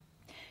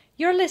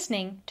You're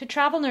listening to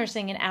Travel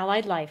Nursing and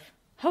Allied Life,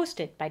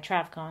 hosted by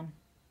TravCon.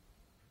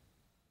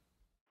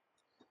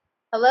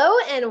 Hello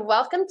and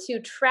welcome to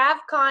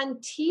TravCon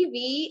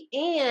TV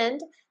and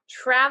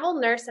Travel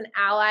Nurse and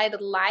Allied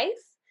Life,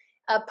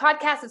 a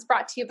podcast that's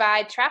brought to you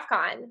by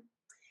TravCon.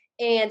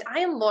 And I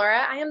am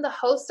Laura. I am the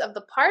host of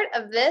the part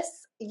of this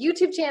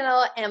YouTube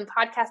channel and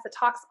podcast that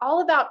talks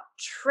all about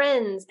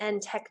trends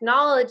and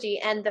technology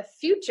and the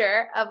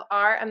future of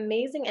our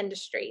amazing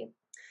industry.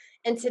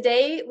 And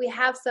today we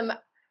have some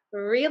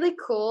really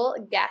cool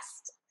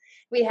guests.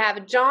 We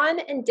have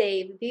John and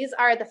Dave. These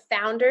are the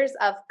founders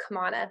of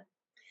Kamana.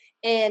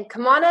 And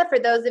Kamana, for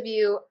those of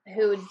you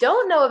who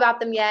don't know about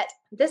them yet,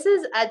 this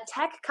is a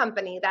tech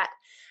company that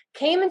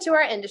came into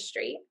our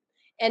industry,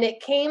 and it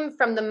came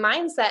from the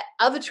mindset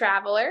of a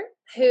traveler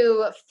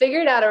who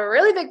figured out a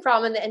really big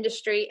problem in the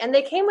industry, and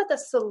they came with a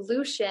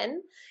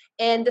solution,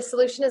 and the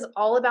solution is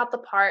all about the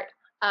part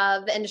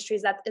of the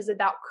industries that is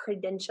about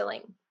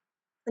credentialing.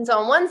 And so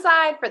on one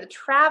side, for the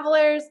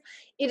travelers,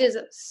 it is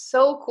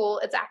so cool.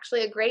 It's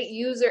actually a great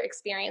user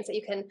experience that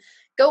you can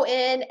go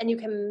in and you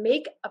can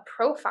make a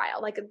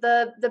profile, like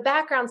the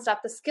background stuff,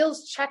 the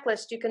skills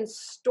checklist. You can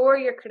store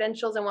your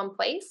credentials in one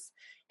place.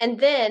 And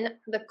then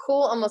the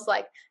cool, almost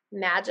like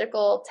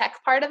magical tech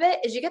part of it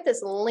is you get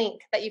this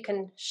link that you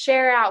can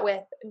share out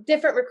with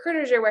different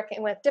recruiters you're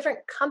working with, different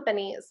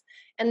companies.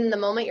 And then the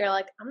moment you're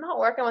like, I'm not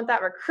working with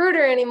that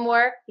recruiter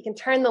anymore, you can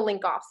turn the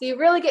link off. So you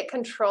really get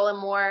control and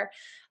more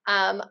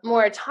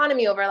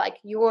autonomy over like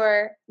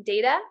your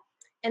data.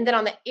 And then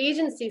on the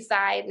agency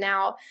side,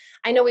 now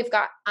I know we've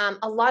got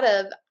a lot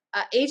of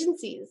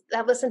agencies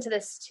that listen to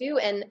this too.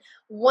 And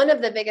one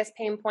of the biggest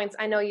pain points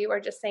I know you are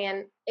just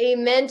saying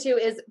amen to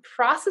is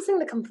processing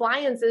the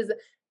compliance is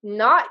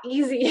not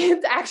easy.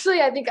 It's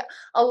actually, I think,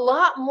 a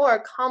lot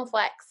more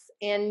complex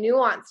and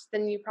nuanced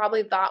than you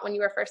probably thought when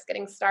you were first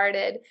getting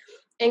started.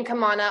 And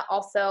Kamana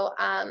also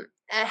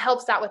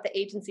helps out with the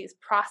agencies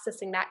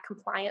processing that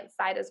compliance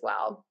side as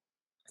well.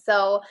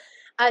 So,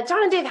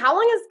 John and Dave, how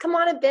long has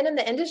Kamana been in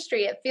the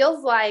industry? It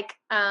feels like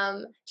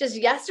just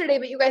yesterday,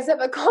 but you guys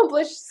have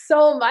accomplished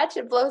so much.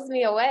 It blows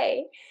me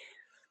away.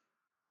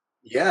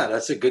 Yeah,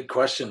 that's a good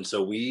question.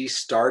 So we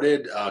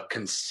started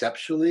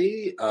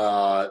conceptually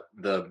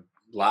the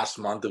last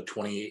month of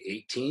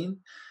 2018.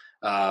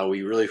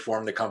 We really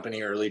formed the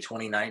company early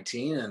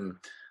 2019 and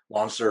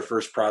launched our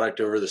first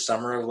product over the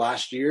summer of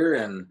last year.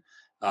 And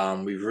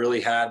we've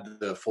really had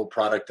the full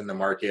product in the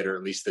market, or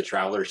at least the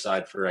traveler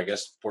side, for, I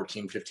guess,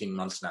 14, 15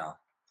 months now.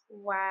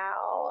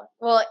 Wow.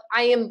 Well,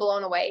 I am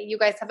blown away. You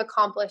guys have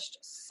accomplished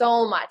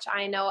so much.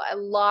 I know a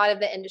lot of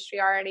the industry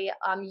already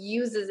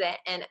uses it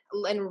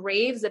and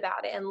raves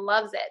about it and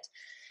loves it.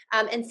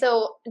 And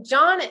so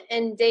John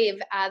and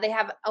Dave, they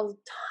have a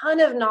ton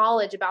of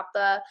knowledge about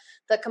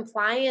the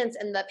compliance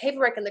and the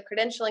paperwork and the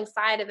credentialing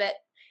side of it,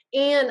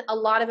 and a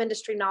lot of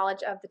industry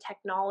knowledge of the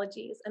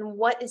technologies and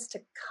what is to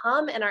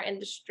come in our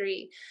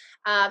industry.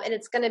 And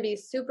it's going to be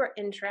super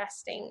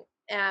interesting.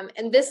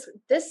 And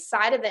this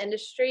side of the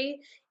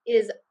industry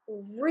is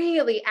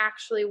really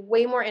actually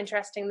way more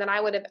interesting than I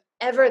would have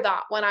ever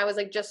thought when I was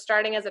like just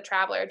starting as a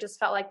traveler. It just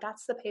felt like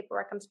that's the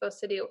paperwork I'm supposed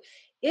to do.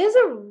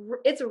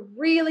 It's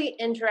really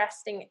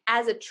interesting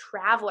as a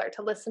traveler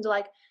to listen to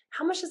like,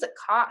 how much does it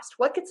cost?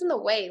 What gets in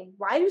the way?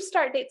 Why do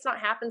start dates not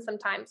happen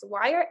sometimes?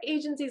 Why are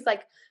agencies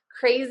like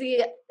crazy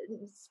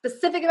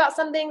specific about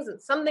some things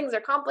and some things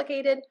are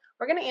complicated?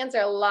 We're going to answer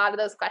a lot of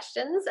those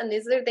questions. And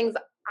these are things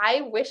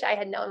I wish I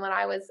had known when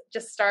I was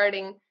just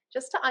starting,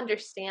 just to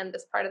understand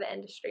this part of the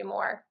industry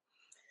more.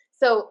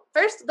 So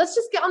first, let's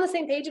just get on the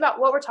same page about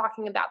what we're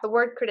talking about, the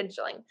word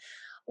credentialing.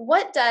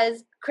 What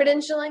does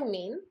credentialing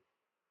mean?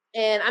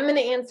 And I'm going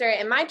to answer it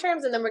in my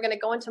terms, and then we're going to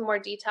go into more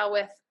detail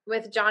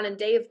with John and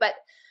Dave. But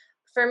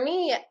for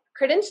me,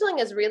 credentialing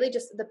is really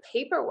just the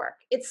paperwork.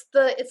 It's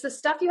the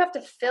stuff you have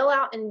to fill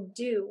out and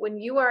do when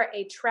you are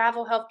a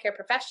travel healthcare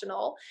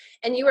professional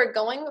and you are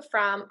going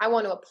from, I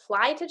want to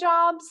apply to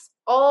jobs,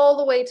 all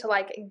the way to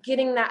like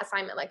getting that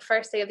assignment, like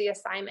first day of the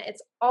assignment.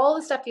 It's all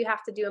the stuff you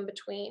have to do in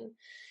between.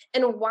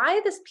 And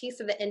why this piece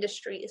of the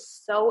industry is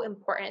so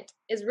important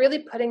is really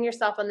putting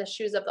yourself in the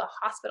shoes of the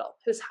hospital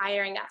who's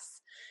hiring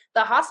us.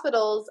 The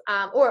hospitals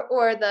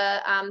or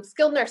the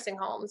skilled nursing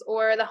homes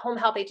or the home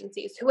health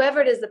agencies,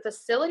 whoever it is, the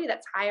facility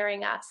that's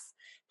hiring us,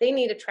 they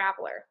need a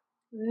traveler.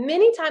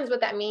 Many times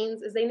what that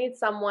means is they need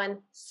someone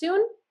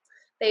soon.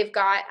 They've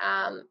got,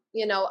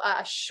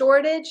 a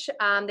shortage.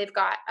 They've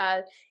got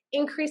an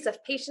increase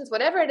of patients,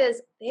 whatever it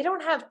is. They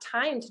don't have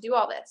time to do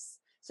all this.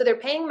 So they're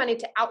paying money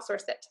to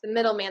outsource it to the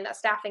middleman, that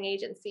staffing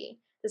agency.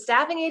 The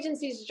staffing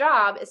agency's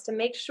job is to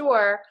make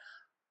sure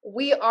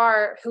we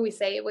are who we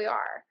say we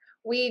are.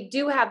 We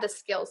do have the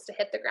skills to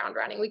hit the ground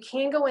running. We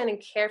can go in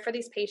and care for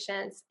these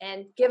patients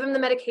and give them the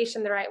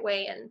medication the right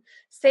way and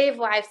save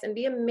lives and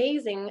be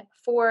amazing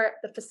for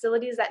the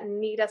facilities that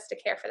need us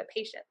to care for the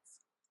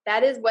patients.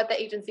 That is what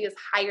the agency is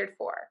hired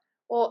for.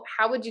 Well,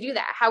 how would you do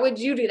that? How would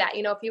you do that?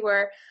 If you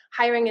were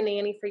hiring a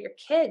nanny for your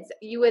kids,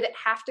 you would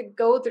have to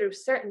go through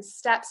certain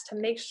steps to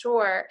make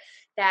sure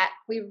that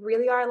we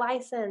really are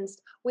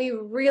licensed. We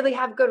really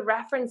have good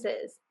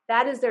references.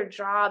 That is their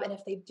job. And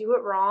if they do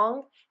it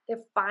wrong, their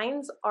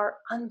fines are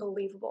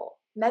unbelievable.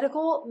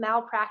 Medical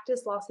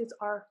malpractice lawsuits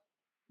are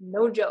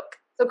no joke.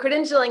 So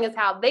credentialing is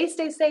how they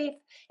stay safe.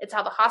 It's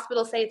how the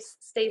hospital stays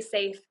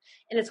safe.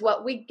 And it's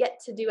what we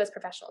get to do as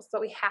professionals. It's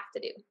what we have to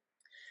do.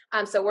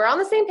 So we're on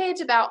the same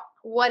page about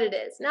what it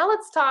is. Now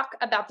let's talk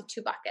about the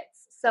two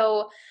buckets.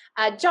 So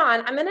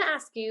John, I'm going to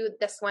ask you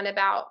this one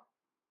about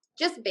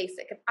just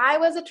basic. If I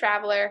was a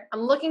traveler, I'm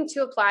looking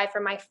to apply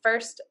for my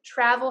first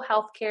travel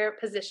healthcare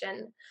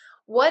position.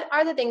 What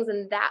are the things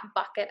in that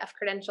bucket of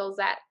credentials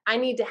that I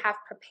need to have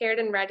prepared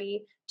and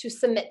ready to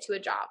submit to a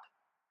job?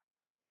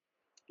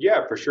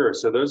 Yeah, for sure.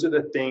 So those are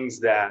the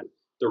things that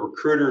the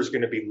recruiter is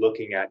going to be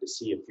looking at to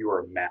see if you are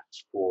a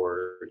match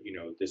for,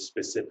 this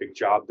specific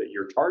job that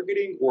you're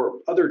targeting or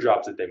other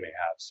jobs that they may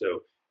have.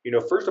 So,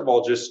 first of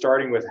all, just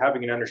starting with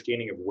having an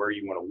understanding of where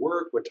you want to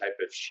work, what type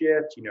of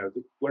shift,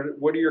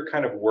 what are your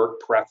kind of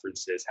work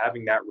preferences,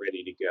 having that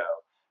ready to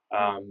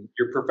go.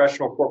 Your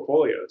professional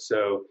portfolio.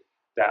 So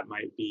that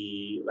might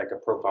be like a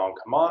profile on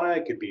Kamana.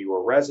 It could be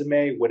your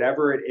resume,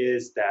 whatever it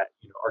is that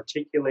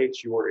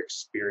articulates your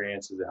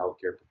experience as a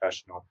healthcare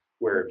professional.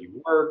 Where have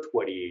you worked?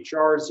 What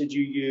EHRs did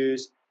you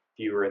use?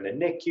 If you were in the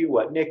NICU,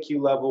 what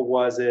NICU level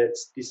was it?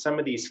 Some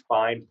of these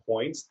fine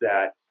points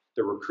that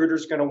the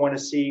recruiter's going to want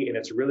to see, and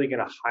it's really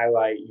going to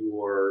highlight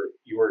your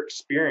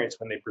experience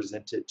when they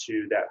present it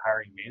to that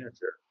hiring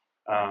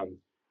manager.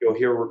 You'll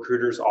hear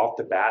recruiters off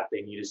the bat,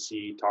 they need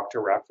to talk to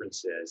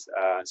references.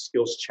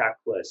 Skills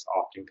checklists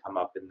often come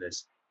up in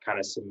this kind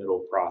of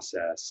submittal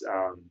process,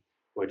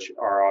 which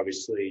are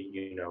obviously,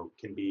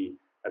 can be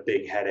a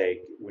big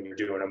headache when you're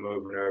doing them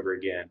over and over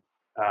again.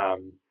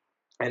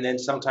 And then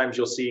sometimes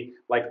you'll see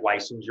like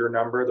licensure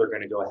number. They're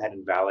going to go ahead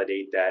and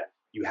validate that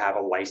you have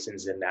a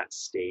license in that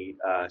state,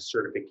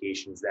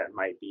 certifications that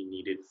might be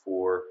needed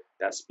for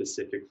that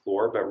specific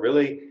floor. But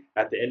really,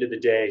 at the end of the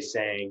day,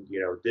 saying,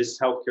 this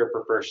healthcare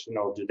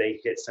professional, do they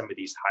hit some of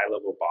these high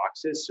level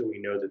boxes so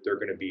we know that they're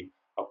going to be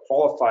a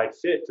qualified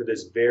fit for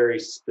this very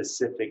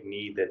specific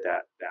need that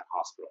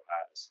hospital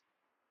has.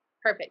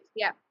 Perfect.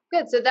 Yeah,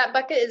 good. So that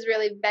bucket is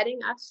really vetting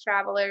us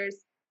travelers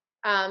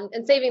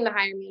and saving the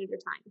hiring manager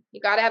time. You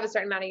got to have a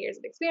certain amount of years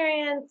of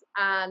experience.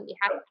 You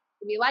have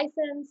to be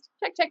licensed.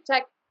 Check, check,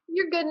 check.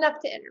 You're good enough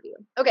to interview.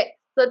 Okay,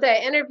 so let's say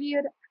I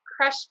interviewed,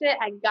 crushed it,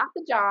 I got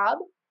the job.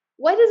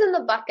 What is in the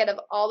bucket of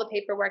all the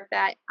paperwork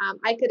that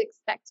I could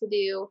expect to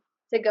do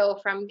to go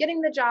from getting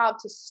the job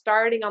to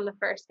starting on the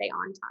first day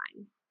on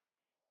time?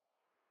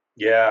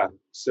 Yeah,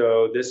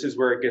 so this is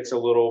where it gets a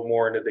little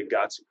more into the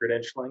guts of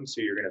credentialing. So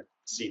you're going to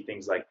see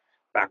things like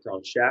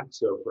background check.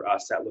 So for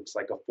us, that looks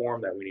like a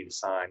form that we need to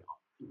sign,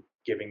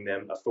 giving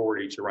them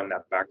authority to run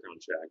that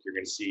background check. You're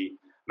going to see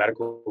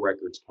medical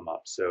records come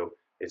up. So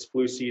it's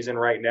flu season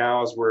right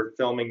now as we're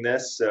filming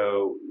this.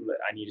 So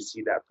I need to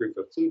see that proof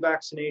of flu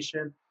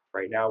vaccination.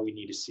 Right now, we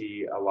need to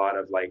see a lot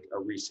of like a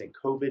recent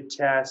COVID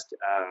test,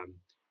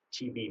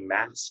 TB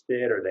mass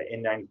fit, or the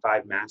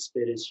N95 mass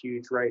fit is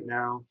huge right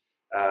now.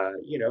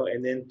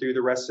 And then through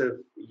the rest of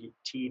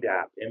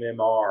TDAP,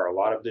 MMR, a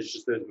lot of this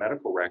just those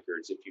medical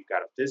records. If you've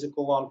got a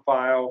physical on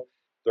file,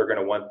 they're going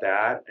to want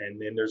that.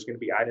 And then there's going to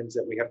be items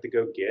that we have to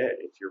go get.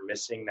 If you're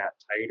missing that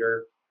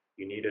titer,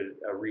 you need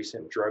a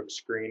recent drug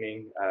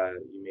screening,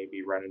 you may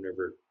be running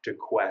over to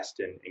Quest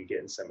and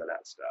getting some of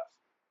that stuff.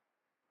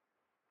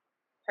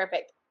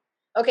 Perfect.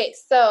 Okay,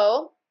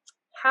 so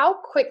how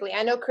quickly,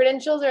 I know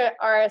credentials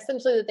are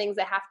essentially the things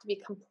that have to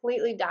be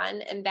completely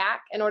done and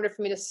back in order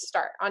for me to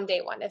start on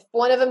day one. If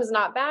one of them is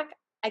not back,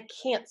 I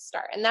can't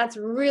start. And that's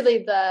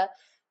really the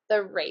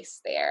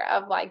race there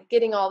of like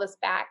getting all this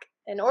back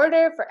in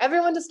order for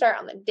everyone to start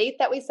on the date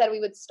that we said we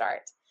would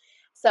start.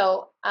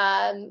 So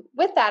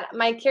with that,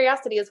 my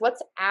curiosity is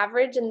what's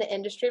average in the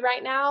industry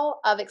right now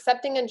of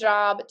accepting a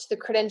job to the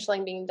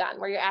credentialing being done,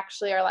 where you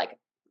actually are like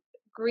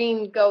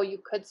green, go, you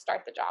could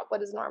start the job.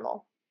 What is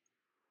normal?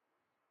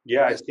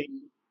 Yeah, I think.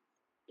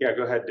 Yeah,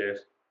 go ahead, Dave.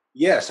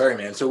 Yeah, sorry,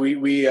 man. So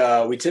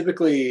we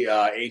typically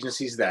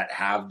agencies that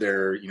have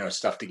their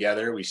stuff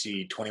together, we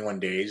see 21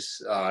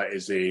 days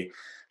is a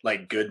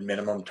like good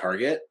minimum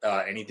target.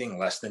 Anything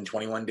less than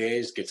 21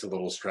 days gets a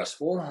little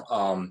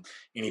stressful.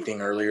 Anything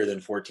earlier than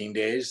 14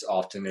 days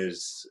often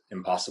is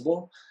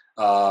impossible.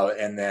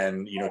 And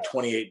then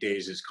 28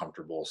 days is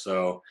comfortable.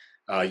 So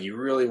you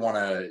really want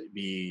to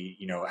be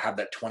have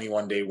that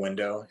 21 day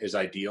window is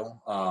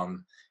ideal.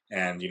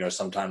 And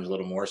sometimes a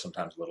little more,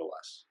 sometimes a little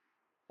less.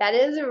 That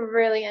is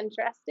really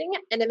interesting,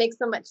 and it makes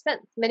so much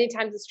sense. Many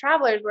times as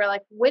travelers, we're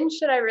like, when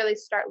should I really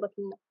start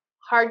looking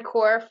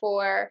hardcore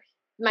for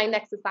my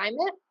next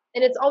assignment?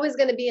 And it's always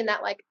going to be in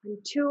that like, I'm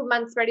 2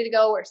 months ready to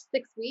go or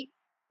 6 weeks.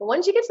 But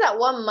once you get to that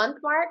 1 month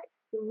mark,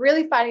 you're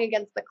really fighting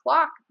against the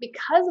clock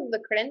because of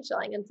the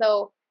credentialing. And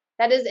so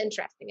that is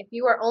interesting. If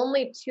you are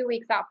only 2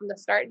 weeks out from the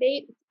start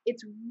date,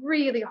 it's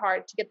really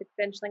hard to get the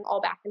credentialing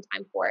all back in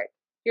time for it.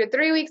 You're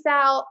 3 weeks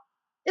out,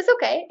 it's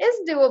okay.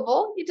 It's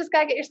doable. You just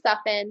gotta get your stuff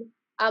in.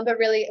 But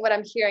really, what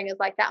I'm hearing is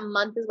like that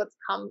month is what's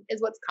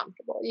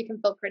comfortable. You can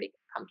feel pretty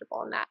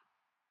comfortable in that.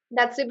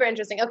 That's super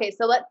interesting. Okay,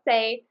 so let's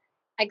say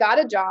I got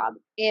a job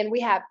and we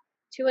have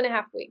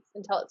 2.5 weeks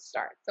until it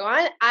starts. So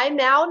I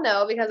now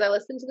know because I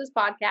listened to this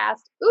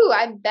podcast. Ooh,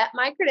 I bet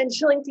my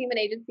credentialing team and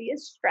agency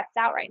is stressed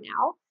out right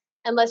now.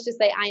 And let's just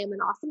say I am an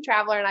awesome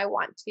traveler and I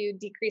want to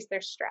decrease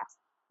their stress.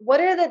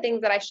 What are the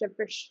things that I should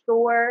for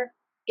sure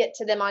get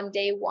to them on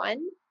day one,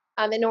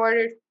 in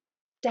order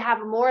to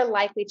have a more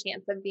likely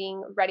chance of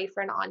being ready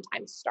for an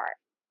on-time start?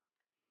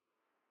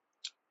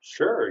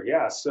 Sure,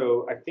 yeah.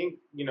 So I think,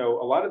 a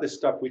lot of this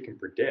stuff we can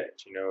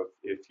predict.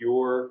 If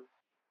you're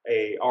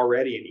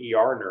already an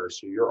ER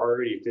nurse or you're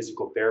already a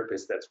physical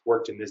therapist that's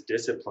worked in this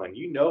discipline,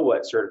 you know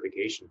what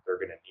certifications they're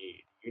going to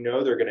need. You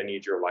know they're going to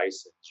need your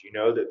license. You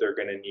know that they're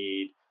going to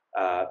need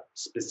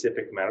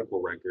specific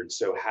medical records.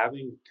 So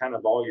having kind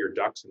of all your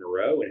ducks in a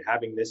row and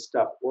having this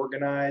stuff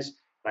organized,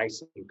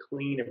 nice and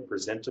clean and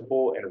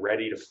presentable and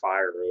ready to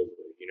fire over.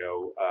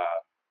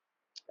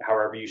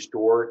 However you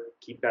store it,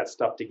 keep that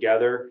stuff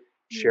together,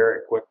 share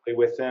it quickly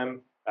with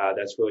them.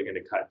 That's really going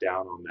to cut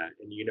down on that.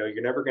 And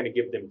you're never going to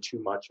give them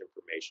too much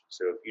information.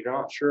 So if you're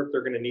not sure if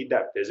they're going to need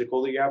that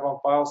physical that you have on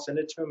file, send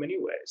it to them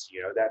anyways.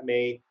 That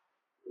may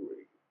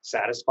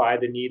satisfy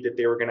the need that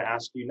they were going to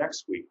ask you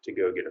next week to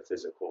go get a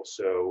physical.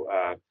 So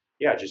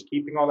yeah, just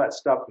keeping all that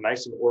stuff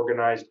nice and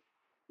organized.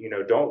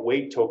 Don't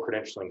wait till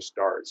credentialing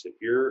starts. If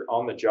you're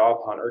on the job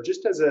hunt or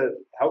just as a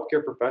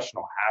healthcare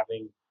professional,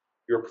 having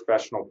your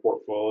professional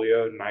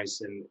portfolio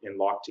nice and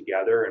locked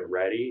together and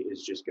ready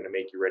is just going to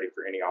make you ready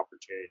for any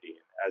opportunity.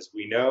 And as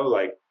we know,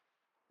 like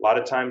a lot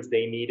of times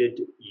they needed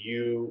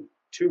you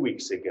 2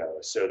 weeks ago.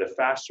 So the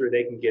faster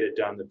they can get it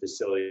done, the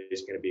facility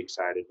is going to be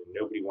excited, and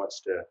nobody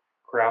wants to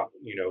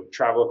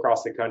travel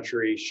across the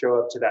country, show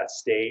up to that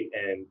state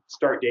and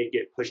start date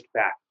get pushed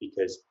back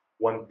because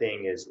one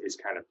thing is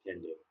kind of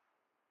pending.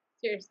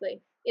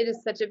 Seriously, it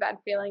is such a bad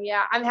feeling.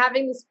 Yeah, I'm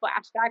having this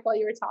flashback while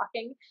you were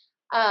talking.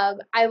 I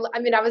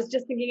mean, I was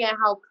just thinking of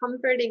how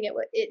comforting it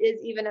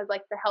is, even as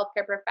like the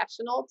healthcare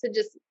professional, to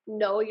just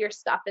know your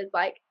stuff is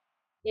like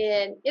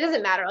it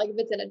doesn't matter like if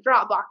it's in a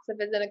Dropbox, if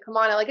it's in a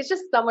Kimana, like it's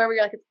just somewhere where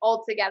you're like it's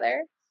all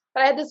together.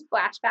 But I had this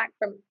flashback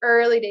from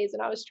early days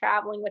when I was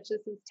traveling, which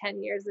is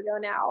 10 years ago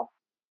now.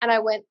 And I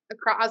was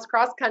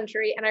cross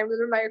country, and I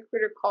remember my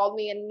recruiter called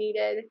me and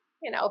needed,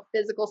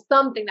 physical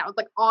something that was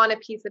like on a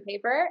piece of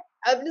paper.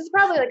 This is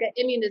probably like an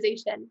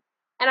immunization.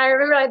 And I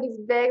remember I had these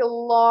big,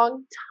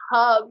 long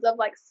tubs of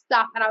like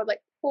stuff, and I was like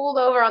pulled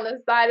over on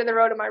the side of the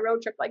road on my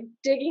road trip, like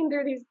digging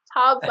through these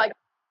tubs, like,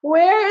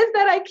 where is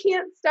that I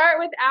can't start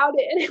without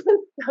it? And it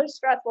was so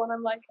stressful. And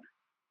I'm like,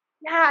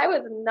 yeah, I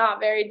was not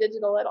very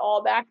digital at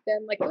all back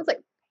then. Like it was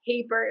like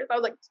papers. I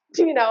was like,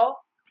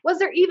 was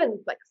there even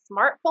like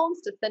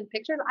smartphones to send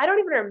pictures? I don't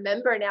even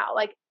remember now,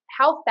 like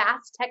how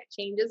fast tech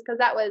changes. Cause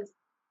it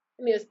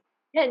was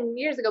 10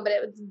 years ago, but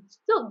it was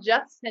still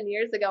just 10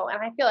 years ago.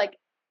 And I feel like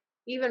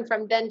even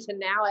from then to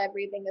now,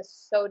 everything is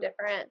so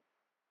different.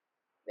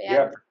 Man.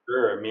 Yeah, for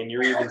sure. I mean,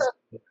 you're even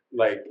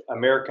like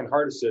American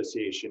Heart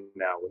Association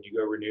now, when you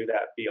go renew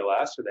that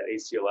BLS or that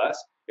ACLS,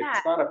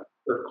 it's not a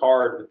paper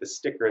card with the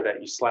sticker that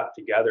you slap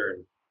together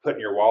and put in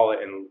your wallet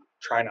and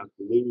try not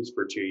to lose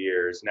for 2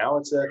 years. Now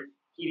it's a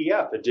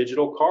PDF, a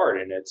digital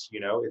card, and it's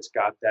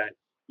got that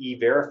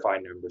E-Verify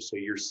number. So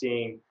you're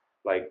seeing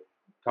like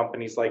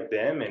companies like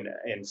them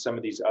and some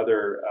of these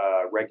other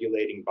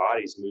regulating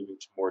bodies moving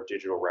to more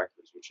digital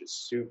records, which is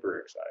super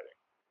exciting.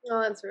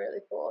 Oh, that's really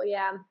cool.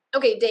 Yeah.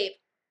 Okay, Dave.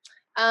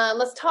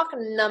 Let's talk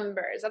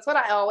numbers. That's what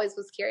I always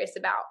was curious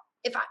about.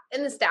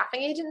 In the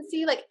staffing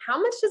agency, like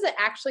how much does it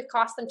actually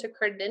cost them to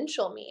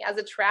credential me as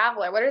a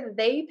traveler? What are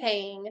they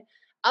paying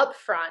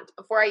upfront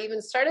before I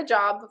even start a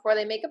job, before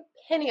they make a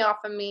penny off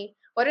of me?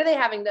 What are they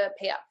having to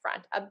pay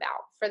upfront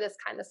about for this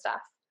kind of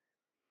stuff?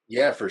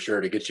 Yeah, for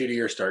sure. To get you to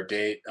your start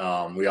date,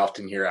 we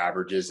often hear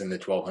averages in the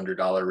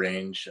 $1,200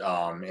 range,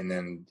 and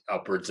then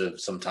upwards of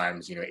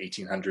sometimes,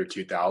 $1,800,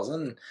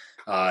 $2,000.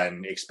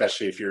 And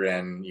especially if you're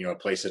in, a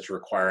place that's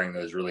requiring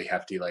those really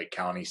hefty, like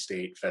county,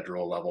 state,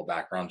 federal level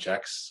background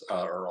checks,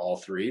 or all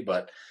three.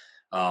 But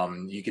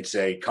you could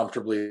say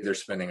comfortably they're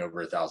spending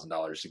over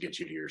 $1,000 to get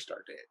you to your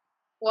start date.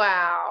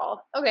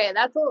 Wow. Okay,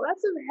 that's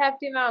a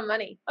hefty amount of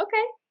money.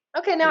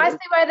 Okay, now I see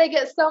why they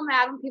get so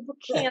mad when people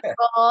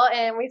cancel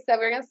and we said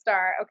we're gonna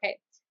start. Okay.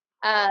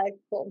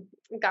 Cool.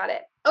 Got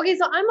it. Okay,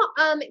 so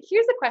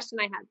here's a question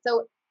I had.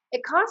 So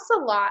it costs a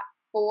lot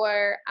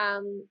for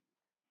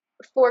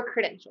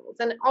credentials,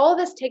 and all of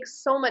this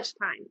takes so much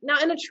time. Now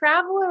in a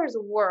traveler's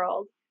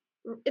world,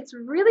 it's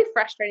really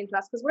frustrating to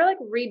us because we're like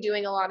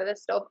redoing a lot of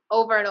this stuff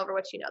over and over,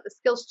 which the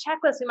skills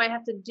checklist we might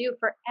have to do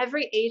for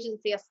every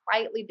agency, a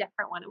slightly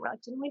different one. And we're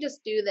like, didn't we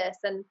just do this?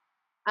 And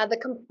the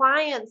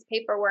compliance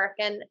paperwork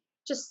and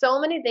just so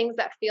many things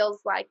that feels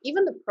like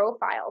even the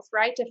profiles,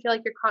 right? To feel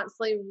like you're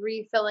constantly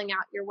refilling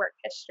out your work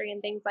history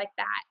and things like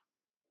that.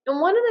 And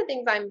one of the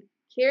things I'm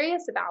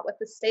curious about with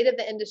the state of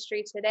the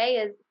industry today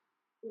is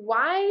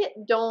why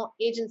don't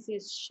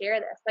agencies share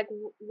this? Like,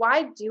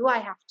 why do I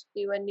have to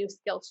do a new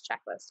skills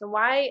checklist? And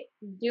why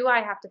do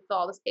I have to fill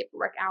all this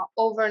paperwork out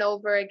over and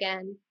over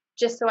again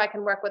just so I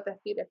can work with a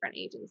few different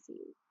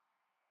agencies?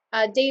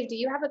 Dave, do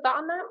you have a thought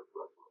on that?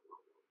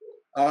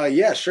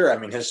 Yeah, sure. I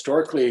mean,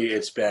 historically,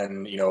 it's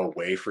been, a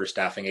way for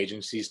staffing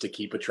agencies to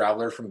keep a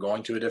traveler from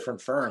going to a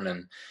different firm.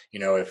 And,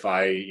 if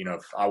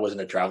I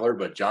wasn't a traveler,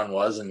 but John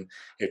was, and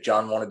if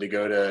John wanted to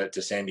go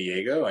to San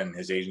Diego and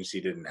his agency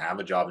didn't have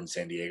a job in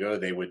San Diego,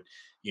 they would,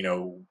 you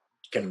know,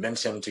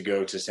 convince him to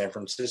go to San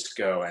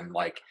Francisco. And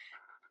like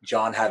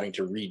John having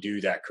to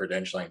redo that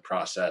credentialing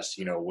process,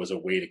 was a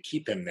way to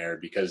keep him there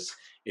because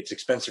it's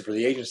expensive for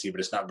the agency, but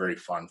it's not very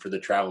fun for the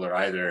traveler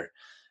either.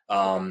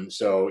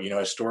 So,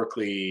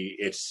 historically,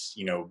 it's,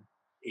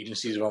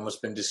 agencies have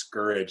almost been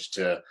discouraged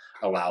to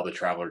allow the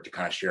traveler to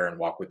kind of share and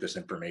walk with this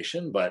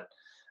information, but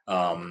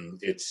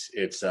it's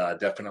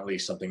definitely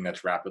something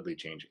that's rapidly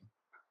changing.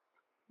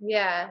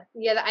 Yeah,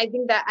 yeah. I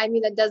mean,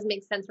 that does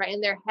make sense, right?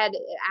 In their head,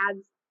 it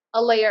adds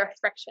a layer of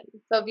friction.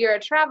 So if you're a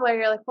traveler,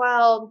 you're like,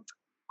 well,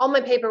 all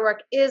my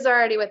paperwork is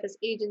already with this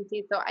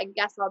agency, so I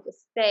guess I'll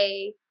just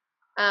stay.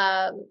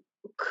 Um,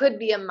 could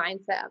be a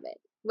mindset of it,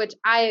 which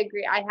I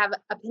agree. I have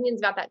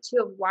opinions about that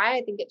too, of why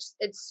I think it's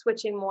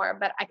switching more,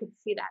 but I could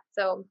see that.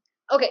 So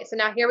okay, so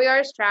now here we are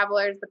as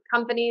travelers, the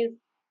companies,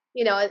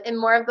 and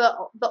more of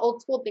the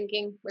old school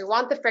thinking. We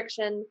want the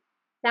friction.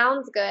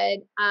 Sounds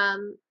good.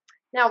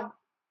 Now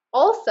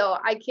also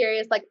I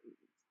curious, like,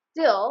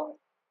 still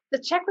the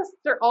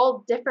checklists are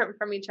all different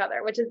from each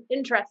other, which is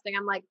interesting.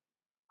 I'm like,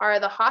 are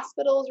the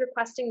hospitals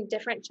requesting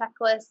different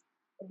checklists?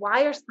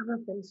 Why are some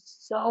of them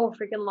so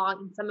freaking long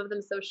and some of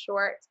them so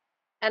short?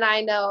 And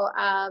I know,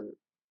 at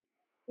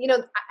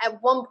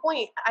one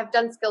point I've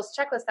done skills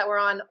checklists that were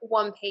on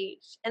one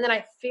page, and then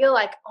I feel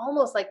like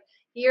almost like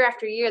year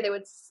after year they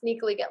would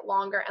sneakily get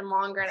longer and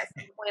longer. And at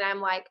some point I'm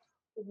like,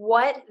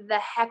 what the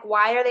heck?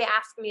 Why are they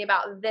asking me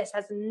about this?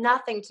 Has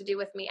nothing to do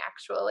with me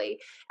actually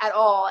at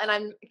all. And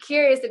I'm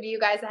curious if you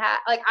guys have,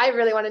 like, I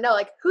really want to know,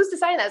 like, who's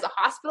deciding that? Is the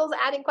hospitals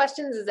adding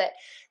questions? Is it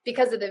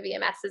because of the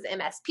VMSs,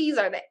 MSPs?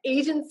 Are the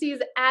agencies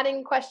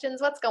adding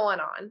questions? What's going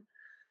on?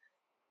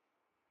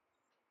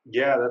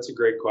 Yeah, that's a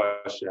great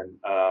question.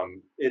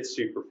 It's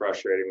super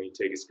frustrating when you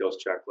take a skills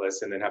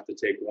checklist and then have to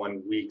take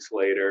one weeks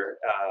later,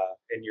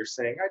 and you're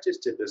saying, I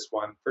just did this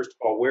one. First of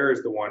all, where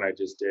is the one I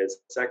just did?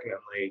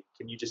 Secondly,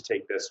 can you just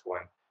take this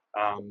one?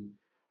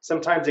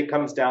 Sometimes it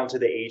comes down to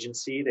the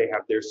agency. They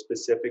have their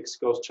specific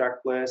skills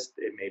checklist.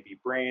 It may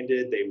be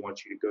branded. They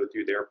want you to go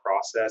through their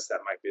process. That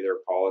might be their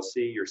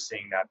policy. You're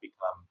seeing that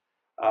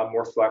become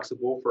more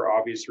flexible for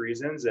obvious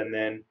reasons. And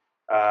then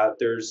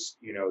there's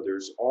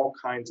all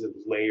kinds of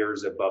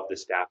layers above the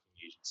staffing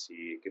agency.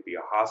 It could be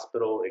a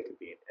hospital, it could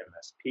be an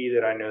MSP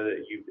that I know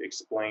that you've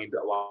explained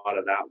a lot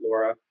of that,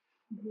 Laura.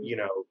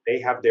 Mm-hmm. They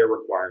have their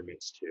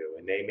requirements too,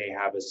 and they may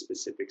have a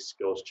specific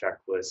skills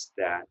checklist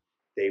that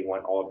they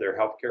want all of their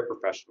healthcare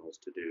professionals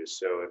to do.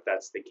 So if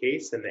that's the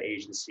case, then the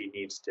agency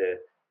needs to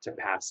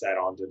pass that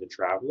on to the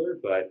traveler.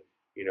 But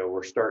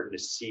we're starting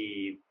to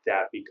see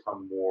that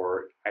become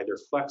more either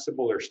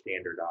flexible or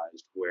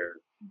standardized, where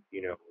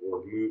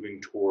we're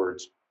moving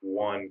towards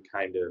one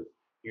kind of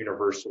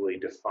universally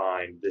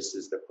defined, this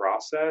is the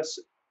process,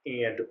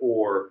 and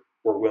or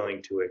we're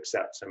willing to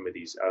accept some of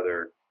these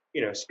other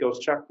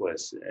skills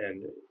checklists.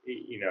 And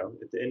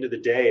at the end of the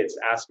day, it's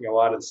asking a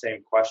lot of the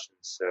same questions,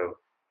 so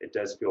it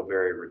does feel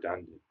very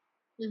redundant.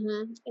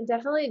 Mm-hmm. It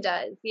definitely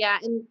does. Yeah.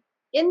 And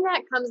in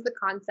that comes the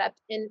concept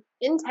in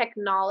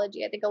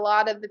technology. I think a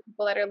lot of the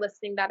people that are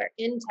listening that are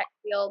in tech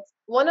fields,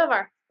 one of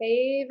our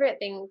favorite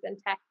things in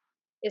tech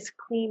is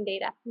clean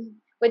data,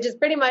 which is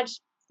pretty much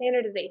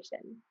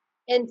standardization.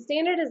 And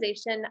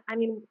standardization, I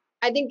mean,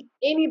 I think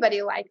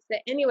anybody likes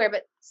it anywhere,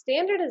 but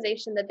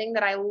standardization, the thing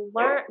that I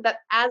learned, that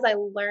as I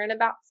learn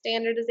about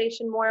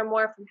standardization more and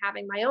more from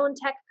having my own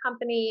tech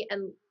company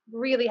and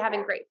really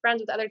having great friends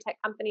with other tech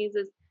companies,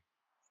 is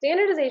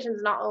standardization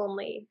is not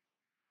only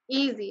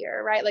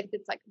easier, right? Like,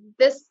 it's like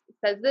this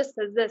says this.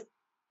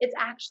 It's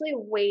actually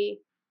way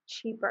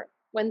cheaper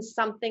when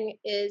something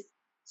is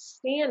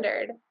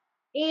standard,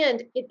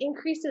 and it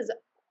increases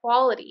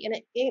quality, and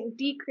it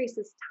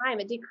decreases time.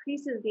 It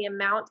decreases the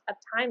amount of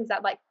times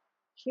that, like,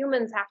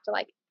 humans have to,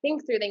 like,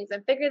 think through things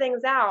and figure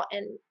things out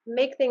and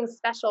make things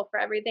special for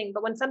everything.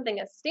 But when something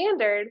is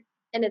standard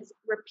and it's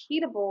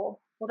repeatable,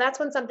 well, that's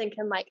when something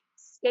can, like,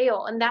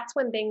 scale. And that's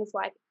when things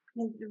like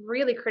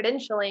really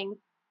credentialing,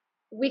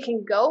 we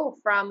can go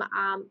from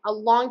a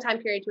long time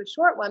period to a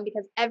short one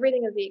because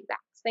everything is the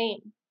exact same.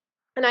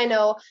 And I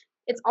know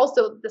it's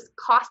also this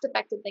cost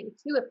effective thing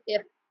too.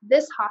 If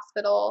this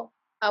hospital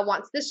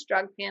wants this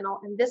drug panel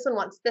and this one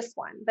wants this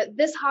one, but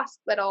this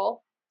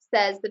hospital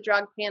says the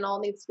drug panel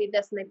needs to be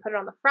this, and they put it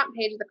on the front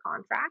page of the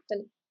contract,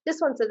 and this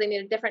one says they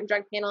need a different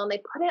drug panel, and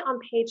they put it on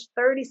page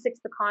 36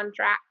 of the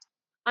contract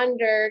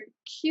under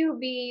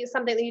QB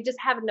something that you just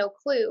have no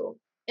clue.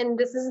 And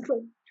this is a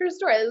true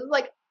story. This is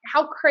like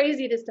how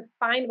crazy it is to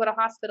find what a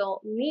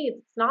hospital needs.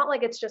 It's not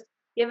like it's just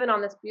given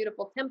on this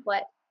beautiful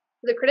template.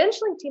 The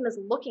credentialing team is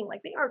looking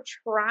like they are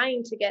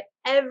trying to get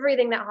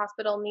everything that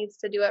hospital needs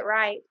to do it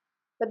right.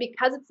 But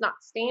because it's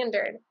not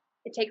standard,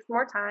 it takes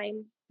more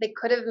time. They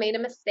could have made a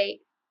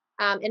mistake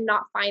in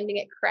not finding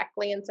it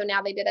correctly. And so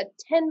now they did a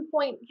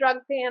 10-point drug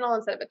panel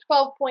instead of a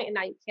 12-point, and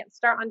now you can't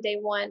start on day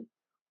one.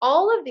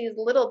 All of these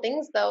little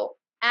things, though,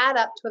 add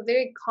up to a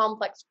very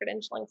complex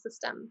credentialing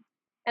system.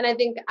 And I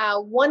think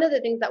one of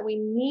the things that we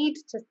need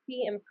to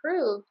see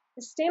improved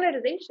is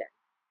standardization.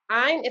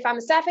 If I'm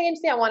a staffing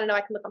agency, I want to know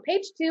I can look on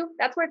page 2.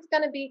 That's where it's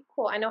going to be.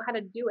 Cool. I know how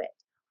to do it.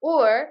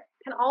 Or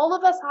can all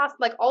of us,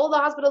 all of the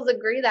hospitals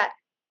agree that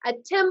a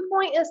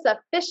 10-point is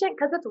sufficient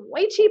because it's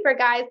way cheaper,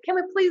 guys. Can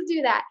we please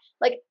do that?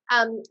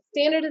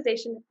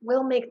 Standardization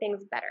will make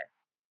things better.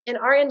 And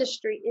our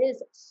industry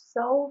is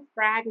so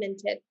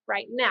fragmented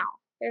right now.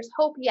 There's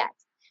hope yet.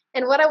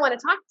 And what I want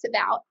to talk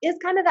about is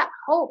kind of that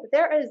hope.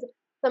 There is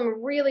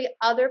some really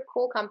other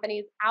cool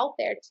companies out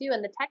there too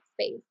in the tech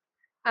space.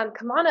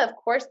 Kamana, of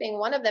course, being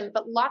one of them,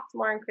 but lots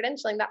more in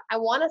credentialing that I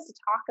want us to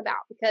talk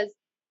about, because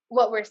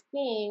what we're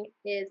seeing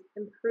is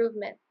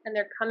improvement and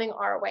they're coming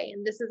our way.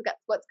 And this is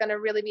what's going to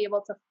really be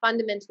able to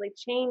fundamentally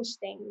change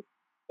things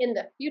in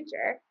the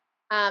future.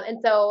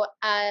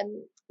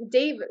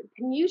 Dave,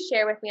 can you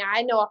share with me,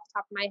 I know off the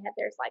top of my head,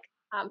 there's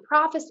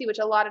Prophecy, which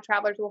a lot of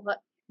travelers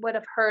would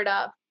have heard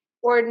of,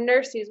 or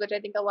Nurses, which I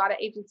think a lot of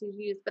agencies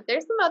use, but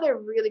there's some other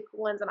really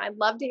cool ones. And I'd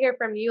love to hear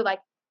from you,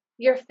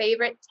 your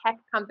favorite tech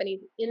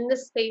companies in the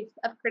space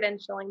of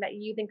credentialing that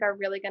you think are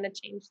really going to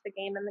change the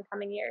game in the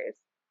coming years.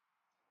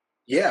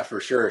 Yeah, for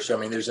sure. So, I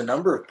mean, there's a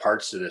number of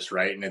parts to this,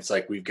 right? And it's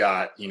we've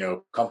got,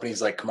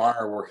 companies like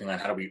Kamana are working on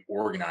how do we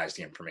organize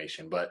the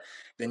information, but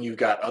then you've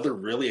got other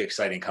really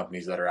exciting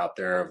companies that are out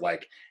there of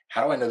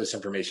how do I know this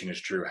information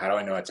is true? How do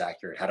I know it's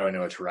accurate? How do I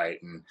know it's right?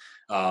 And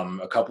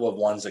a couple of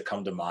ones that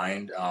come to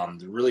mind,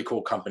 the really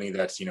cool company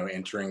that's,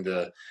 entering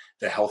the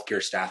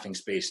healthcare staffing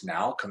space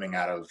now, coming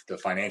out of the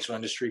financial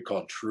industry,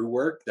 called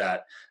TrueWork,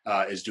 that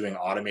is doing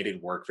automated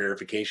work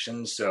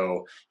verification.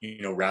 So,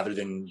 rather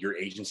than your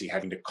agency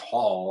having to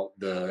call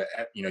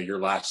your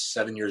last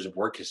 7 years of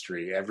work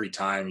history every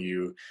time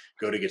you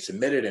go to get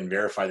submitted and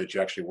verify that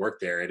you actually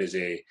work there, it is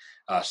a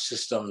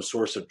system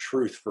source of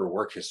truth for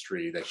work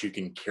history that you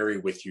can carry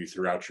with you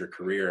throughout your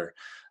career.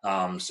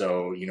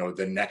 So,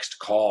 the next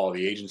call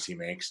the agency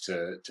makes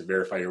to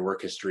verify your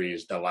work history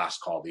is the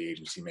last call the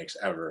agency makes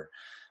ever.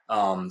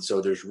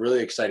 So there's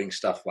really exciting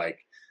stuff like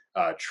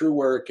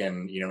TrueWork,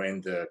 and,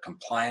 in the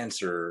compliance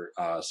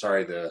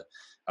the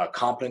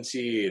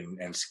competency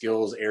and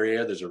skills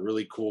area, there's a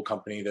really cool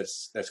company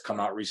that's come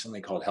out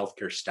recently called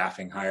Healthcare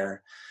Staffing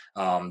Hire.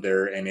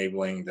 They're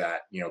enabling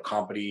that,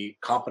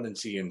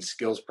 competency and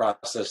skills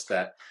process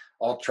that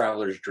all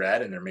travelers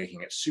dread, and they're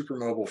making it super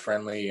mobile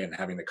friendly and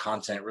having the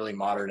content really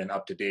modern and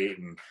up to date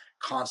and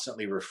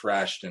constantly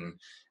refreshed, and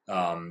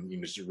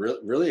just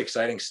really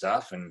exciting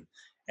stuff.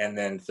 And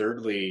then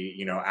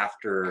thirdly,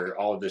 after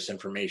all of this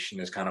information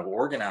is kind of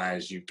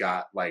organized, you've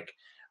got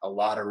a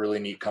lot of really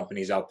neat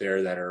companies out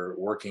there that are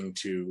working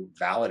to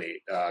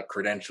validate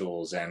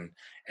credentials and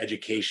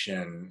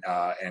education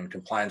and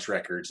compliance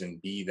records,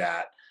 and be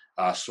that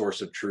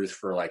source of truth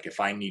for if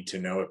I need to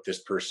know if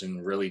this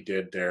person really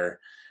did their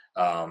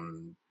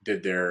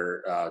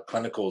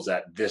clinicals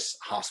at this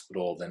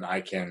hospital, then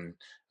I can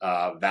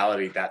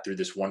validate that through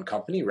this one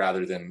company,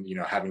 rather than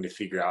having to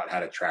figure out how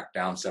to track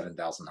down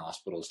 7,000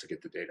 hospitals to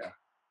get the data.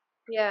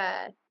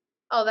 Yeah.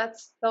 Oh,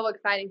 that's so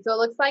exciting. So it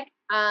looks like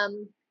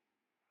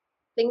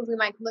things we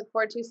might look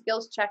forward to: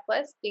 skills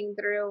checklist, being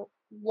through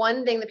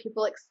one thing that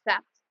people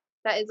accept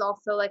that is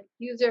also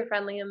user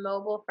friendly and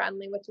mobile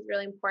friendly, which is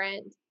really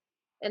important.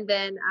 And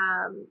then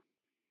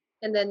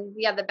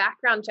the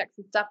background checks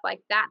and stuff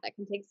like that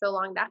can take so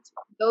long.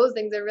 Those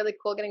things are really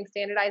cool, getting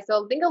standardized.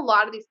 So I think a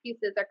lot of these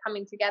pieces are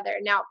coming together.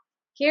 Now,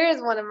 here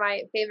is one of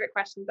my favorite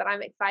questions that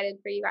I'm excited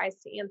for you guys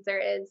to answer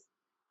is,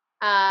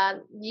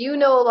 you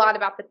know a lot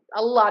about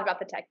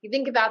the tech. You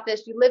think about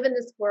this, you live in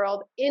this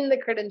world in the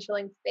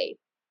credentialing space.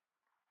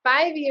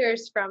 5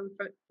 years from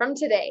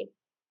today,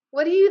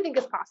 what do you think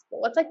is possible?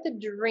 What's the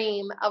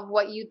dream of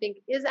what you think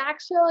is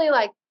actually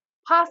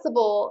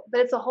possible,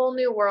 but it's a whole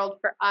new world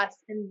for us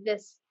in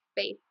this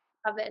space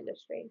of the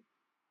industry?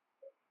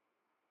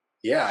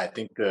 Yeah, I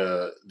think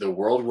the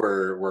world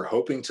we're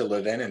hoping to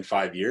live in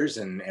 5 years,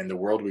 and the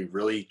world we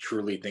really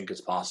truly think is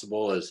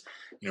possible, is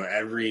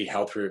every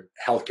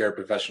healthcare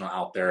professional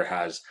out there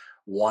has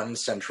one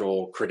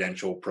central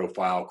credential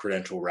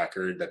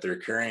record that they're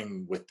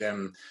carrying with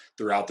them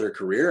throughout their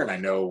career. And I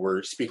know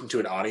we're speaking to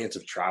an audience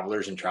of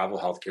travelers and travel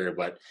healthcare,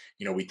 but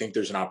we think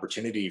there's an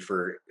opportunity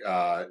for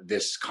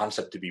this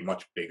concept to be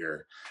much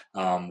bigger,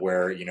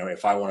 where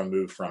if I want to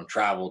move from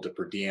travel to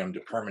per diem to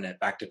permanent,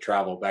 back to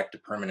travel, back to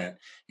permanent,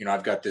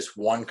 I've got this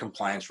one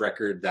compliance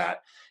record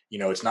that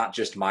it's not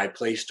just my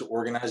place to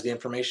organize the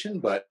information,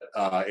 but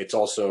it's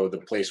also the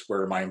place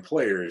where my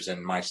employers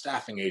and my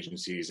staffing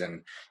agencies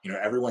and,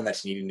 everyone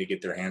that's needing to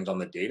get their hands on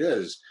the data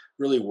is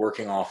really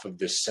working off of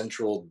this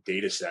central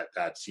data set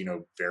that's,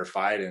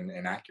 verified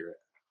and accurate.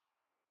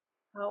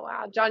 Oh,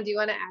 wow. John, do you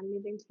want to add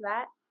anything to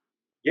that?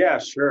 Yeah,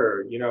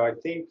 sure. I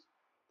think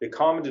the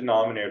common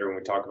denominator when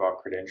we talk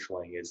about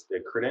credentialing is the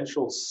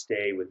credentials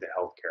stay with the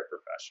healthcare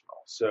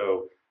professional.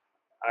 So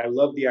I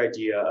love the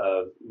idea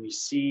of we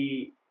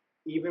see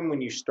even when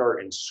you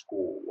start in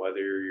school,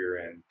 whether you're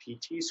in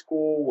PT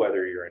school,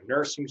 whether you're in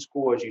nursing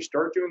school, as you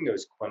start doing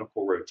those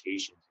clinical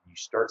rotations and you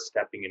start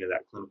stepping into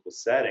that clinical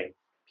setting,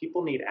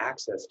 people need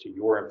access to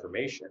your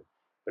information,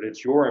 but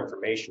it's your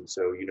information.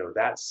 So,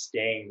 that's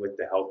staying with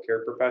the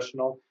healthcare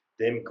professional,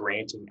 them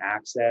granting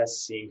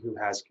access, seeing who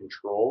has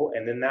control,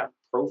 and then that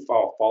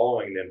profile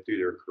following them through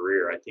their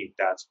career. I think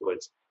that's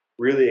what's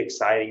really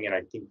exciting, and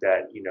I think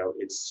that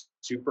it's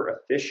super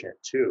efficient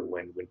too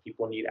when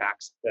people need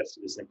access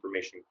to this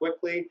information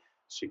quickly,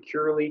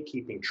 securely,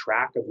 keeping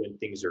track of when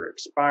things are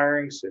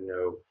expiring, so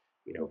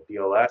no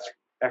BLS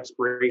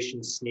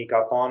expirations sneak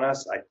up on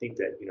us. I think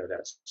that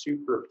that's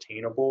super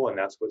obtainable, and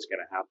that's what's going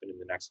to happen in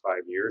the next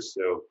 5 years.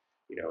 So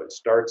it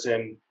starts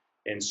in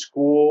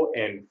school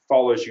and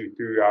follows you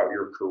throughout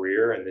your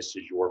career, and this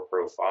is your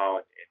profile,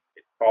 and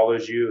it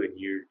follows you, and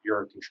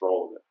you're in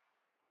control of it.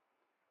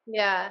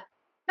 Yeah,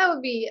 that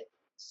would be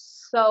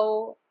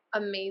so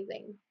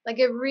amazing. Like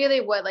it really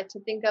would. Like to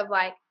think of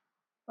like,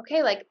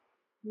 okay, like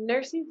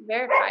nurses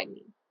verified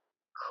me.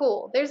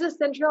 Cool. There's a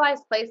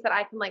centralized place that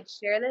I can like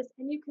share this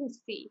and you can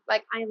see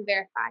like I am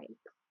verified.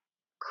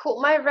 Cool.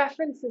 My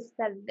references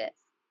said this.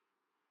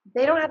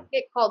 They don't have to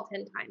get called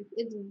 10 times.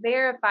 It's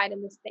verified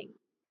in this thing.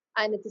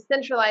 And it's a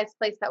centralized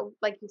place that,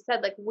 like you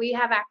said, like we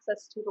have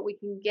access to, but we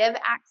can give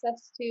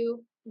access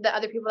to the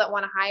other people that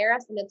want to hire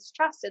us. And it's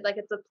trusted. Like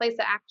it's a place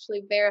that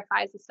actually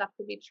verifies the stuff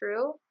to be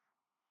true.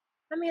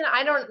 I mean,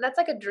 that's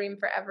like a dream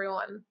for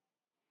everyone.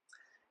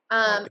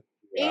 Well,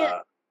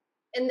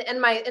 And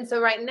and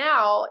so right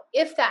now,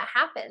 if that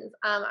happens,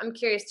 I'm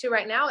curious too.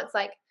 Right now, it's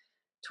like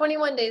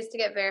 21 days to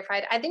get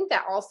verified. I think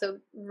that also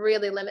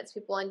really limits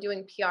people on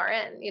doing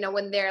PRN.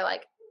 When they're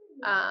like,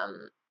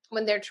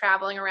 when they're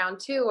traveling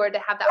around too, or to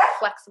have that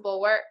flexible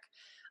work.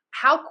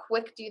 How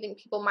quick do you think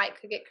people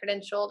could get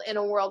credentialed in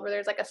a world where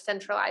there's like a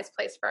centralized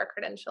place for our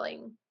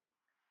credentialing?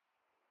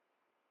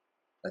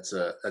 That's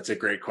a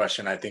great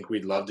question. I think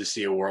we'd love to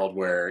see a world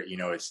where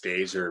it's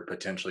days or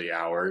potentially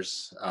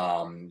hours,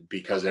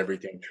 because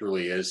everything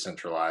truly is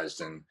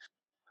centralized, and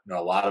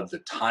a lot of the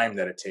time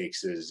that it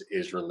takes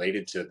is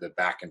related to the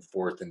back and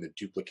forth and the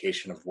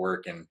duplication of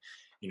work. And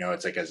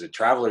it's like as a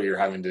traveler, you're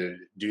having to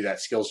do that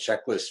skills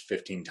checklist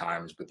 15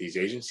 times, but these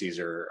agencies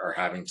are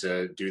having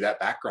to do that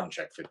background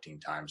check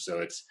 15 times.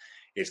 So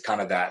it's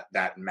kind of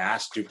that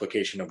mass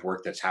duplication of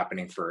work that's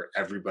happening for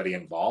everybody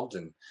involved.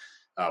 And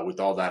with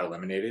all that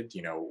eliminated,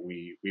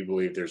 we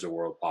believe there's a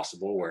world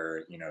possible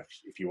where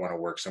if you want to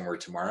work somewhere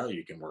tomorrow,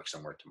 you can work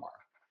somewhere tomorrow.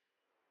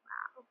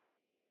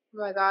 Oh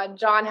my God,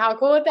 John, how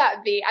cool would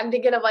that be? I'm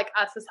thinking of like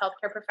us as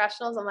healthcare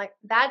professionals. I'm like,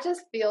 that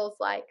just feels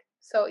like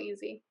so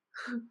easy.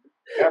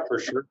 Yeah, for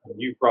sure.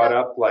 You brought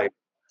up like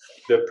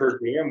the per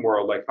diem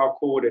world. Like, how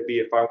cool would it be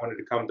if I wanted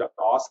to come to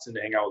Austin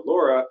to hang out with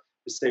Laura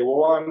to say, well,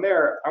 while I'm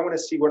there, I want to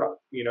see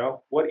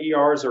what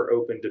ERs are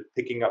open to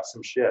picking up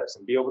some shifts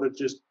and be able to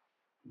just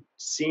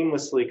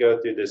seamlessly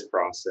go through this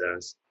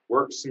process,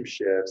 work some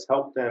shifts,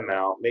 help them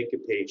out, make a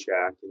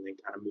paycheck, and then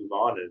kind of move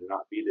on and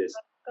not be this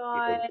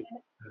God,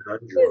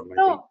 conundrum. it's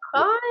so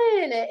fun.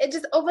 It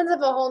just opens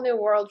up a whole new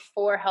world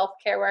for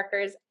healthcare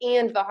workers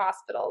and the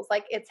hospitals.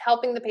 Like it's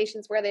helping the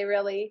patients where they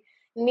really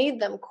need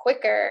them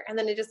quicker. And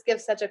then it just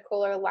gives such a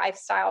cooler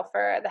lifestyle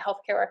for the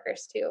healthcare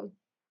workers too.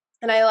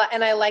 And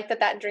I like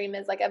that dream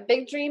is like a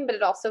big dream, but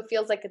it also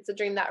feels like it's a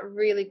dream that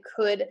really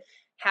could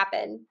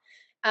happen.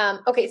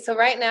 Okay, so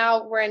right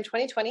now we're in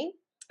 2020.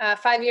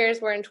 5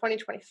 years, we're in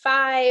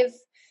 2025.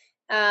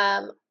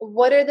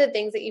 What are the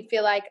things that you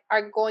feel like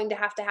are going to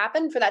have to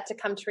happen for that to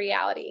come to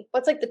reality?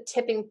 What's like the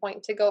tipping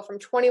point to go from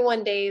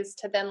 21 days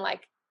to then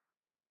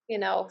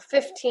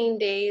 15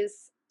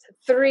 days to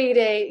 3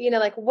 days?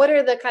 Like what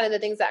are the kind of the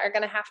things that are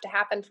going to have to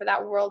happen for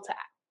that world to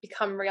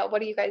become real?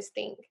 What do you guys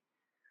think?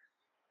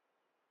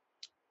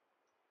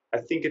 I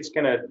think it's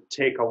going to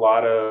take a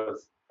lot of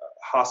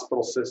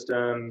hospital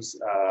systems,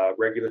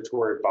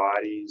 regulatory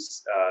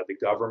bodies, the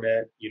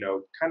government,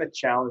 kind of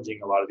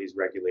challenging a lot of these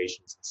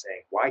regulations and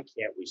saying, why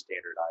can't we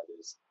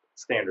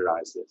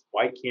standardize this?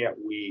 Why can't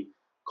we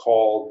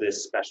call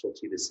this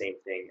specialty the same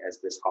thing as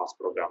this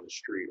hospital down the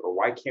street? Or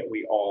why can't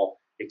we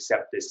all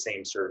accept this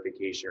same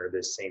certification or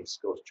this same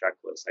skills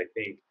checklist? I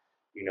think,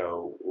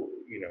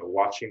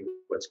 watching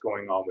what's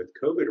going on with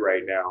COVID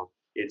right now,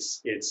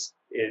 it's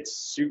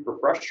super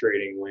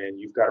frustrating when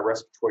you've got a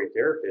respiratory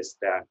therapist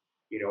that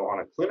on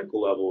a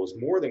clinical level is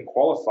more than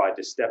qualified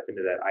to step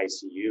into that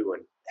ICU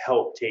and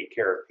help take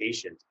care of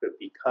patients. But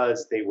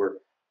because they were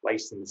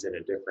licensed in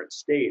a different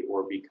state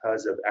or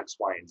because of X,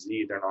 Y, and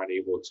Z, they're not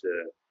able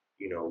to,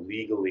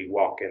 legally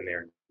walk in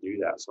there and do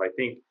that. So I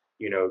think,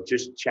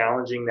 just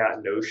challenging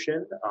that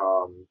notion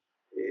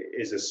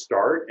is a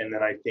start. And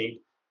then I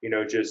think,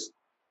 just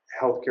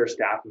healthcare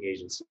staffing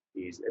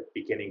agencies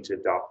beginning to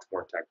adopt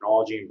more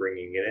technology and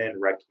bringing it in,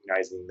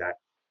 recognizing that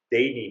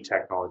they need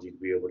technology to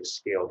be able to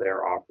scale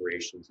their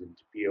operations and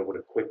to be able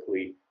to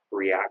quickly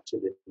react to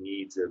the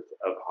needs of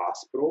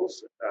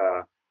hospitals.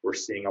 We're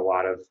seeing a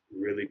lot of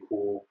really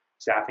cool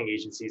staffing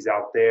agencies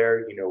out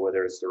there,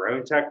 whether it's their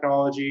own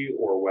technology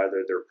or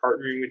whether they're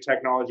partnering with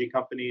technology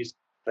companies.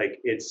 Like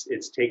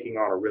it's taking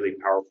on a really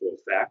powerful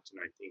effect.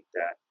 And I think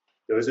that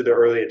those are the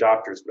early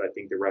adopters, but I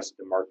think the rest of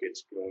the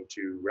market's going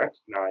to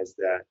recognize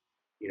that,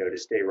 to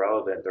stay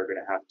relevant, they're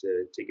going to have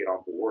to get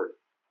on board.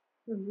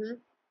 Mm-hmm.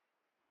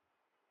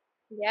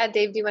 Yeah,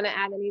 Dave, do you want to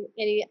add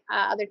any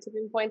other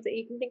tipping points that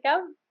you can think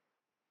of?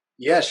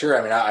 Yeah, sure.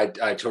 I mean,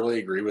 I totally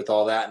agree with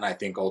all that. And I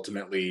think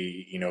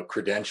ultimately,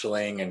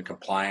 credentialing and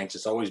compliance,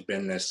 it's always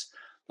been this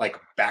like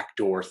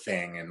backdoor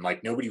thing. And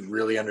like nobody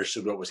really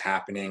understood what was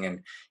happening. And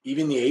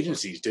even the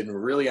agencies didn't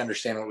really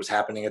understand what was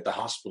happening at the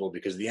hospital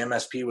because the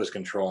MSP was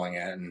controlling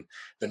it. And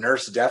the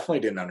nurse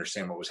definitely didn't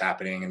understand what was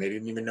happening. And they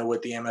didn't even know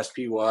what the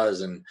MSP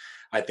was. And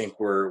I think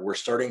we're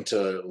starting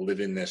to live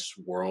in this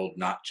world,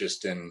 not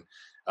just in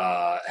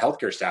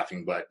healthcare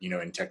staffing, but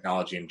in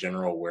technology in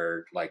general,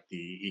 where like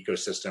the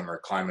ecosystem or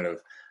climate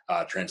of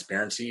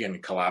transparency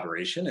and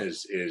collaboration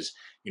is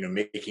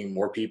making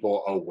more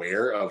people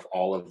aware of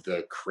all of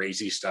the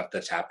crazy stuff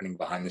that's happening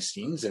behind the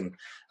scenes, and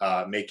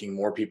making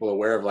more people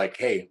aware of like,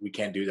 hey, we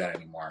can't do that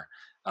anymore.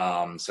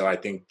 So I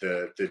think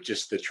the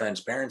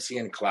transparency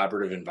and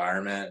collaborative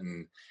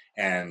environment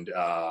and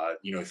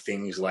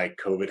things like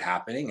COVID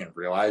happening and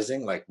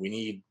realizing like we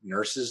need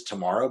nurses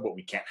tomorrow, but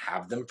we can't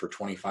have them for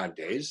 25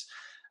 days.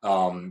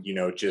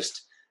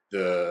 Just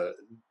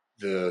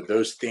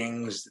those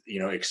things,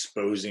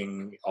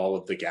 exposing all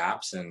of the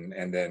gaps,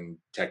 and then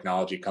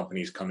technology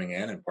companies coming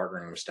in and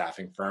partnering with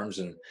staffing firms,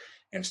 and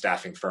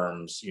staffing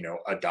firms,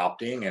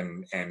 adopting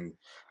and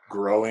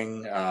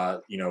growing,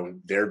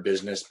 their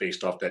business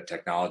based off that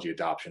technology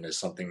adoption is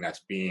something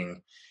that's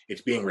being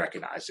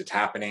recognized. It's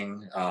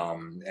happening.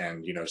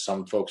 And,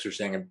 some folks are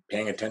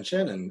paying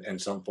attention,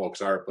 and some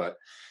folks aren't, but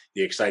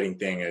the exciting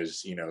thing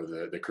is,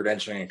 the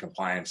credentialing and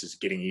compliance is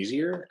getting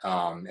easier,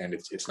 and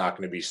it's not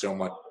going to be so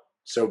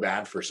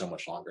bad for so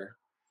much longer.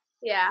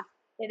 Yeah,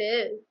 it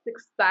is.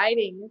 It's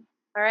exciting.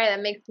 All right,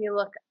 that makes me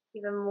look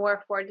even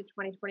more forward to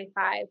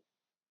 2025.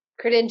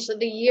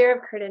 The year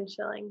of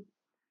credentialing.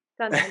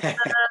 Dun, dun, dun.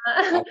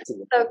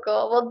 So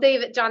cool. Well,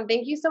 David, John,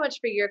 thank you so much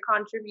for your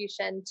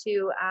contribution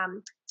to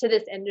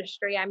this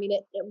industry. I mean,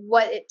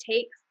 what it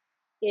takes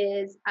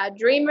is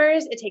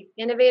dreamers, it takes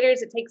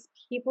innovators, it takes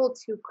people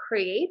to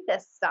create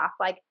this stuff.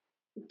 Like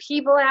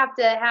people have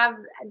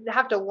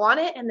to want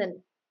it and then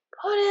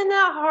put in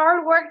that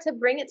hard work to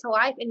bring it to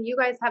life. And you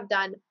guys have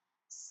done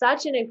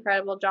such an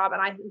incredible job,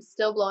 and I'm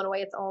still blown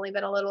away. It's only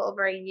been a little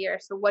over a year.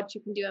 So what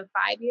you can do in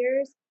 5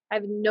 years, I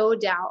have no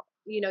doubt,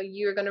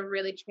 you're going to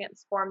really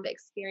transform the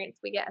experience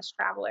we get as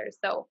travelers.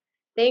 So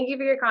thank you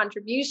for your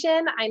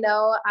contribution. I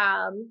know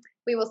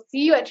we will see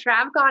you at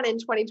TravCon in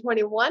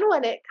 2021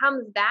 when it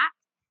comes back.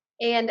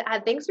 And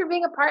thanks for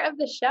being a part of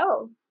the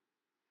show.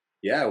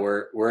 Yeah,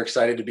 we're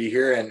excited to be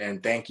here,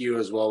 and thank you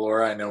as well,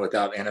 Laura. I know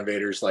without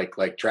innovators like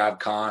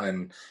TravCon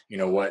and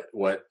what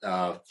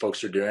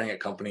folks are doing at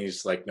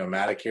companies like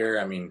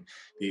Nomadicare, I mean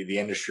the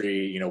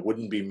industry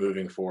wouldn't be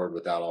moving forward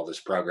without all this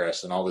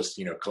progress and all this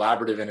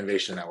collaborative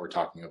innovation that we're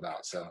talking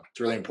about. So it's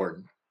really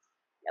important.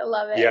 I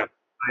love it. Yeah,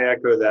 I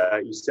echo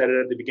that. You said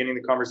it at the beginning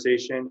of the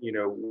conversation.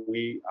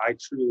 I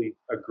truly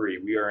agree.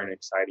 We are an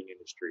exciting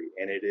industry,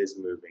 and it is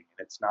moving,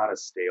 and it's not a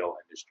stale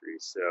industry.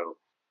 So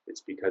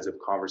it's because of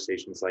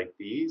conversations like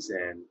these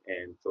and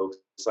folks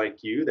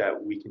like you that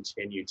we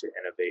continue to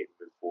innovate and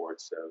move forward.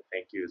 So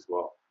thank you as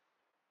well.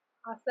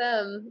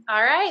 Awesome.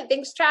 All right.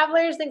 Thanks,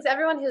 travelers. Thanks,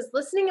 everyone who's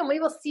listening. And we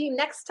will see you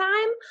next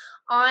time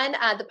on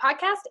the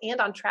podcast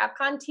and on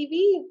TravCon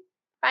TV.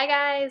 Bye,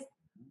 guys.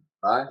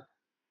 Bye.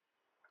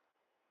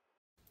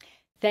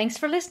 Thanks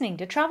for listening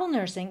to Travel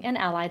Nursing and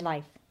Allied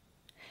Life.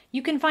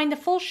 You can find the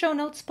full show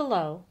notes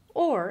below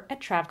or at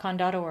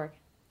travcon.org.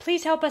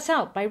 Please help us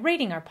out by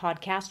rating our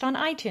podcast on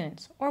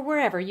iTunes or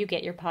wherever you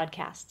get your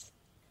podcasts.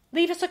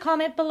 Leave us a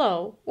comment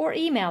below or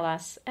email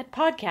us at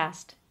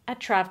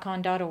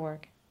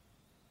podcast@travcon.org.